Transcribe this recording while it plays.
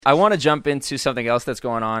I want to jump into something else that's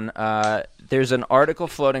going on. There's an article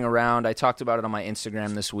floating around. I talked about it on my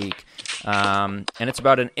Instagram this week. And it's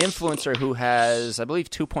about an influencer who has, I believe,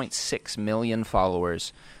 2.6 million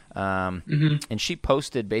followers. And she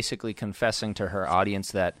posted basically confessing to her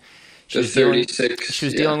audience that she was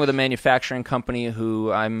dealing with a manufacturing company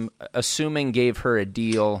who I'm assuming gave her a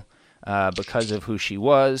deal because of who she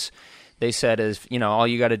was. They said, all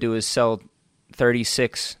you got to do is sell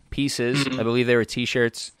 36 pieces. I believe they were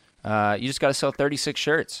T-shirts. You just got to sell 36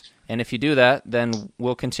 shirts. And if you do that, then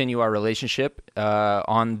we'll continue our relationship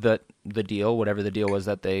on the deal, whatever the deal was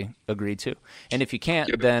that they agreed to. And if you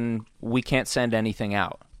can't, then we can't send anything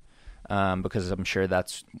out. Because I'm sure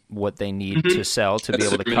that's what they need to sell to be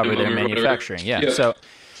able to cover their manufacturing. Yeah.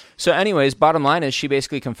 So anyways, bottom line is she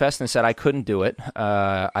basically confessed and said, I couldn't do it.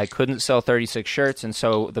 I couldn't sell 36 shirts. And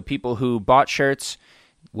so the people who bought shirts,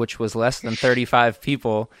 which was less than 35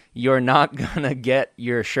 people, you're not going to get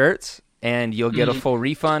your shirts and you'll get a full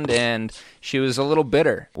refund. And she was a little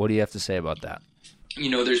bitter. What do you have to say about that?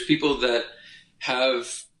 There's people that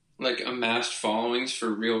have like amassed followings for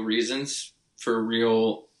real reasons, for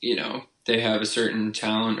real, they have a certain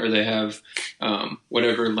talent or they have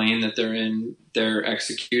whatever lane that they're in, they're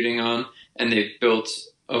executing on, and they've built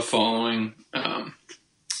a following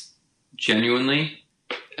genuinely.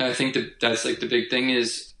 And I think that's like the big thing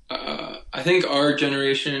is I think our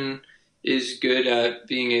generation is good at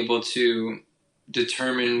being able to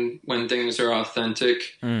determine when things are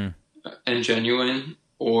authentic and genuine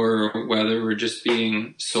or whether we're just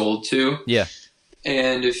being sold to. Yeah.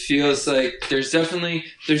 And it feels like there's definitely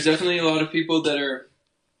a lot of people that are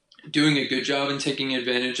doing a good job and taking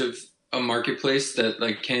advantage of a marketplace that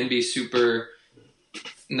like can be super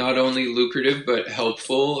not only lucrative but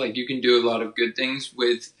helpful. Like you can do a lot of good things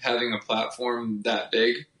with having a platform that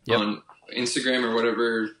big on Instagram or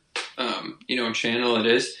whatever channel it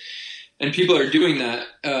is. And people are doing that.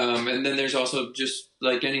 And then there's also just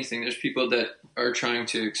like anything, there's people that are trying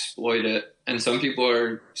to exploit it. And some people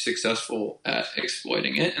are successful at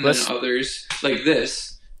exploiting it. And then others like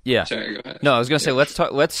this. Yeah. Sorry, go ahead. No, I was going to say,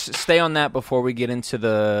 let's stay on that before we get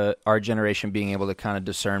into our generation being able to kind of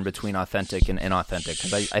discern between authentic and inauthentic.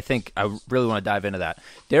 Because I think I really want to dive into that.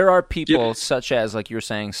 There are people such as, like you were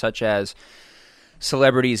saying, such as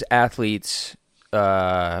celebrities, athletes,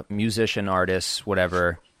 musician, artists,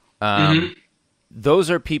 whatever. Those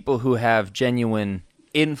are people who have genuine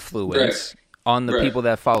influence on the people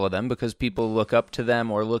that follow them because people look up to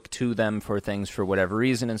them or look to them for things for whatever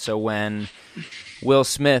reason. And so when Will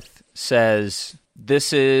Smith says,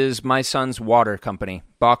 this is my son's water company,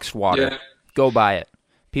 boxed water, go buy it.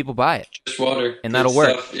 People buy it. Just water. And that'll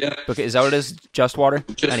work. Yeah. Okay, is that what it is? Just water?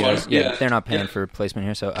 Just anyways, water. Yeah, they're not paying for placement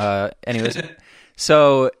here. So anyways,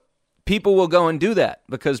 so people will go and do that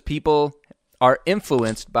because people are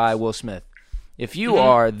influenced by Will Smith. If you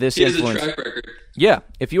are this influenced,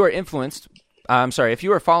 if you are influenced, if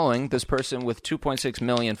you are following this person with 2.6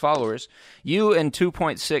 million followers, you and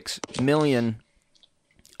 2.6 million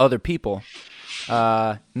other people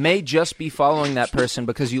may just be following that person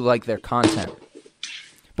because you like their content,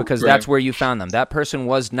 because that's where you found them. That person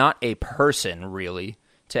was not a person really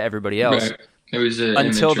to everybody else. It was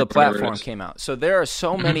until the platform came out. So there are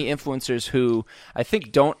so many influencers who I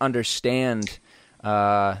think don't understand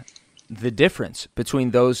the difference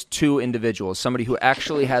between those two individuals. Somebody who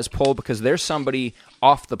actually has pull because there's somebody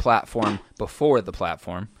off the platform before the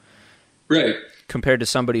platform. Right. Compared to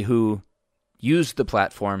somebody who used the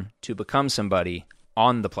platform to become somebody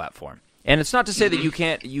on the platform. And it's not to say that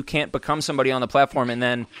you can't become somebody on the platform and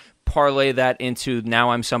then parlay that into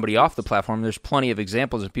now I'm somebody off the platform. There's plenty of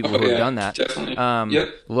examples of people who have done that.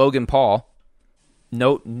 Definitely. Logan Paul,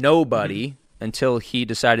 nobody until he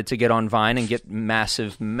decided to get on Vine and get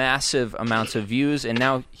massive amounts of views, and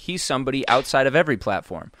now he's somebody outside of every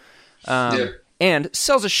platform. And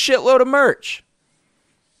sells a shitload of merch.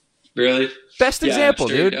 Really? Best example,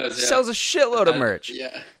 dude. Sells a shitload of merch.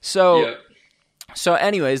 So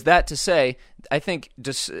anyways, that to say, I think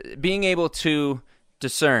just being able to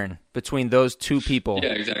discern between those two people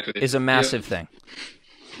is a massive thing.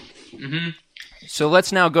 So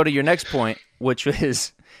let's now go to your next point, which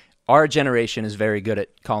is our generation is very good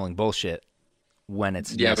at calling bullshit when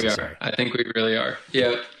it's necessary. We are. I think we really are.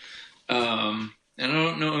 Yeah. And I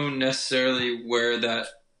don't know necessarily where that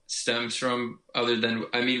stems from other than,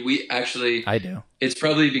 I do. It's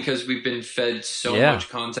probably because we've been fed so much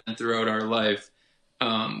content throughout our life.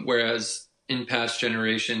 Whereas in past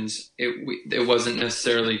generations, it wasn't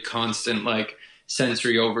necessarily constant, like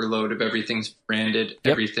sensory overload of everything's branded,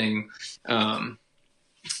 everything.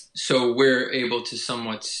 So we're able to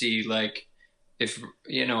somewhat see like if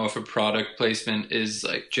if a product placement is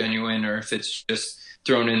like genuine or if it's just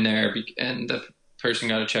thrown in there and the person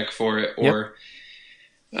got a check for it or.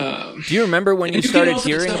 Do you remember when you started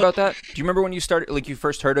hearing about that? Do you remember when you started, like you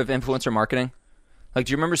first heard of influencer marketing? Like,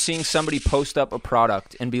 do you remember seeing somebody post up a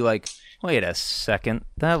product and be like, wait a second,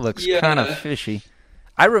 that looks kind of fishy?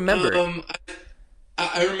 I remember it.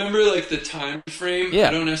 I remember like the time frame. Yeah.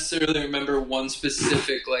 I don't necessarily remember one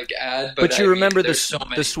specific like ad, but you remember the so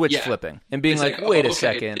switch flipping and being like, wait a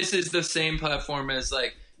second. This is the same platform as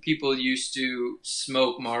like people used to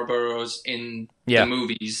smoke Marlboros in the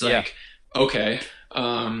movies. Like, okay.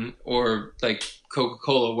 Or like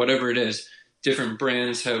Coca-Cola, whatever it is. Different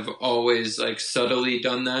brands have always like subtly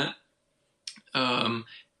done that.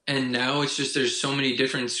 And now it's just, there's so many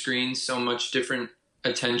different screens, so much different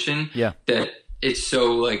attention that it's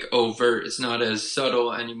so like overt. It's not as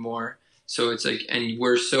subtle anymore. So it's like, and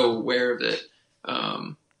we're so aware of it.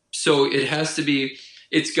 So it has to be,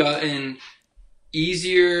 it's gotten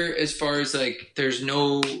easier as far as like,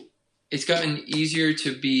 it's gotten easier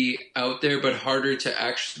to be out there, but harder to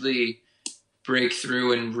actually break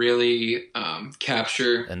through and really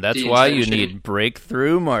capture. And that's why you need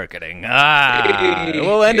breakthrough marketing.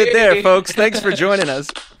 We'll end it there, folks. Thanks for joining us.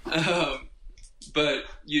 But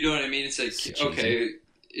you know what I mean? It's like, okay,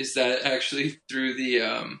 is that actually through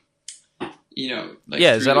the,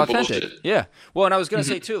 is that authentic? Bullshit? Yeah. Well, and I was going to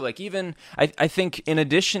say too, like even, I think in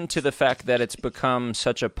addition to the fact that it's become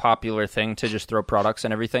such a popular thing to just throw products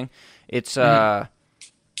and everything, it's,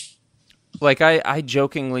 like I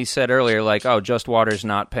jokingly said earlier, like, oh, Just Water's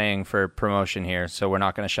not paying for promotion here, so we're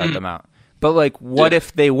not going to shut them out. But like, what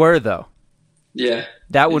if they were though? Yeah,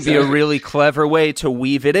 that would be a really clever way to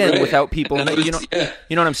weave it in without people. You know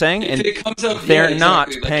what I'm saying? If and it comes up, they're not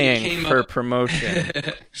paying for promotion.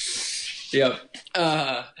 Yep.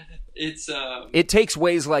 It takes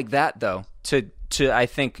ways like that though to I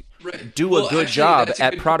think do a good job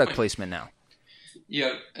at product placement now.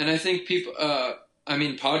 Yeah, and I think people.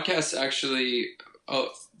 Podcasts actually,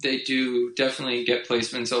 they do definitely get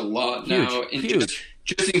placements a lot now.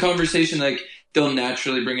 Just in conversation, like they'll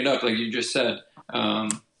naturally bring it up, like you just said.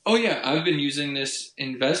 I've been using this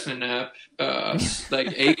investment app,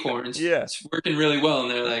 like Acorns. It's working really well,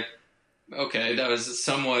 and they're like, okay, that was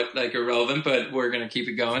somewhat like irrelevant, but we're gonna keep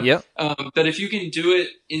it going. Yep. But if you can do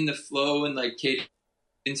it in the flow and like cadence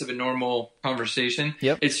of a normal conversation,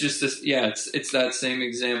 it's just this. Yeah, it's that same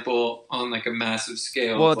example on like a massive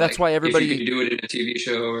scale. Well, that's why everybody if you can do it in a TV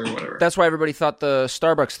show or whatever. That's why everybody thought the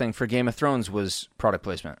Starbucks thing for Game of Thrones was product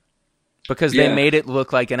placement because they made it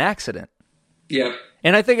look like an accident. Yeah.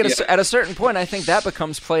 And I think at a certain point, I think that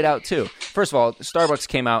becomes played out too. First of all, Starbucks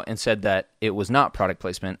came out and said that it was not product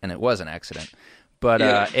placement and it was an accident. But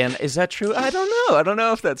and is that true? I don't know. I don't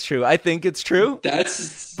know if that's true. I think it's true.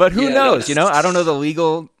 But who knows? You know, I don't know the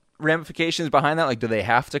legal ramifications behind that. Like, do they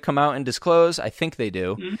have to come out and disclose? I think they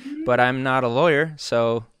do. Mm-hmm. But I'm not a lawyer,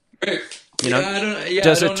 so you know,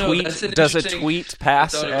 does a tweet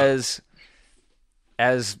pass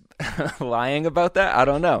as lying about that? I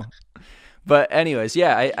don't know. But anyways,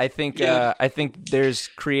 I think there's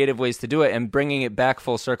creative ways to do it, and bringing it back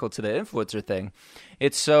full circle to the influencer thing.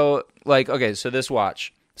 It's so like, okay, so this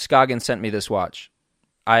watch, Scoggin sent me this watch.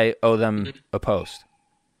 I owe them a post.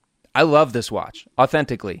 I love this watch,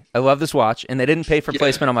 authentically. I love this watch, and they didn't pay for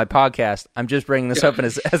placement on my podcast. I'm just bringing this up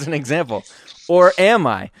as an example. Or am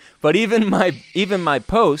I? But even my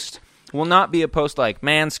post will not be a post like,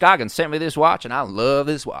 man, Scoggin sent me this watch, and I love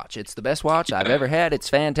this watch. It's the best watch I've ever had. It's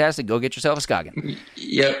fantastic. Go get yourself a Scoggin.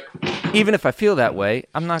 Yep. Even if I feel that way,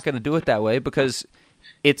 I'm not going to do it that way because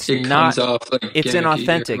it's not. It's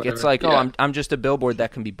inauthentic. It's like, I'm just a billboard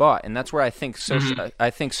that can be bought, and that's where I think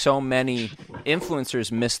so many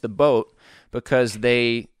influencers miss the boat because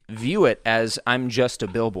they view it as I'm just a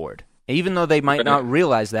billboard, even though they might not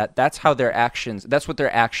realize that. That's how their actions. That's what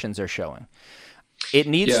their actions are showing. It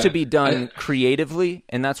needs to be done creatively,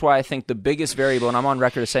 and that's why I think the biggest variable, and I'm on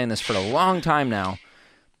record as saying this for a long time now,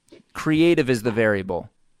 creative is the variable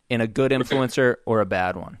in a good influencer or a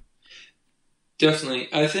bad one. Definitely.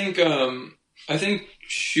 I think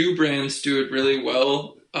shoe brands do it really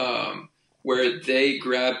well, where they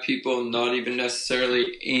grab people not even necessarily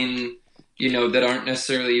in, that aren't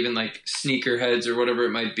necessarily even like sneakerheads or whatever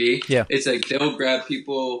it might be. Yeah. It's like they'll grab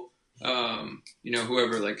people,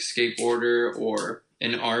 whoever, like skateboarder or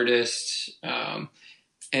an artist, and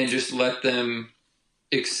just let them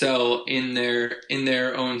excel in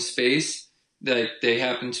their own space. That they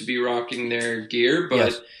happen to be rocking their gear,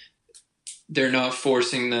 but they're not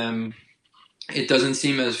forcing them. It doesn't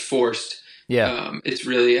seem as forced. Yeah. It's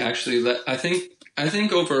really actually, I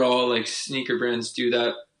think overall, like sneaker brands do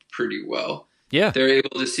that pretty well. Yeah. they're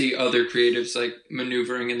able to see other creatives like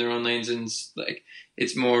maneuvering in their own lanes, and like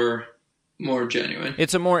it's more genuine.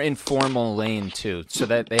 It's a more informal lane too, so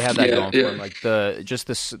that they have that going for them. Like the I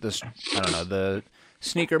don't know, the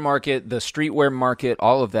sneaker market, the streetwear market,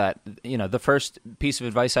 all of that. You know, the first piece of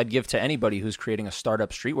advice I'd give to anybody who's creating a startup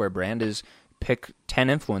streetwear brand is pick 10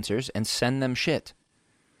 influencers and send them shit.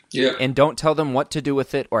 Yeah. And don't tell them what to do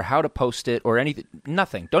with it or how to post it or anything.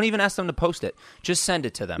 Nothing. Don't even ask them to post it. Just send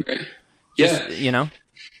it to them. Right. Just, yeah. You know?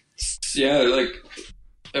 Yeah, like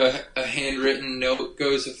a handwritten note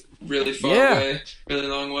goes a really far way, really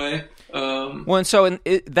long way. Well, and so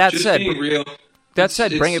that just said, being real. That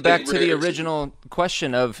said, bring it back like to the original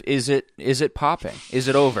question of is it popping? Is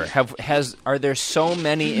it over? Are there so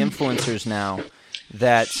many influencers now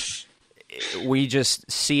that we just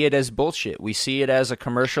see it as bullshit? We see it as a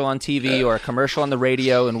commercial on TV or a commercial on the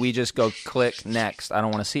radio, and we just go click next. I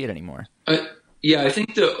don't want to see it anymore. Yeah, I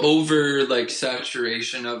think the over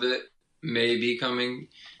saturation of it may be coming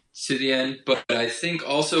to the end, but I think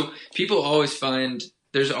also people always find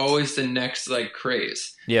there's always the next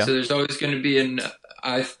craze. Yeah. So there's always going to be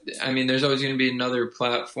there's always going to be another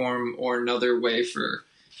platform or another way for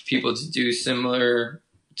people to do similar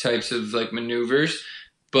types of maneuvers.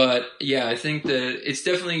 But yeah, I think that it's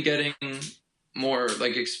definitely getting more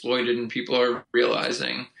exploited, and people are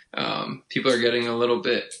realizing people are getting a little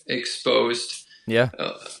bit exposed. Yeah.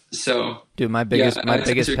 So, dude, my biggest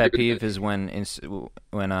pet peeve is when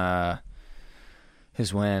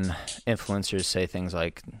influencers say things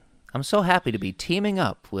like, "I'm so happy to be teaming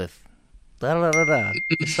up with da da da da."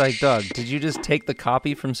 It's like, dog, did you just take the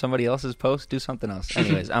copy from somebody else's post? Do something else.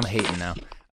 Anyways, I'm hating now.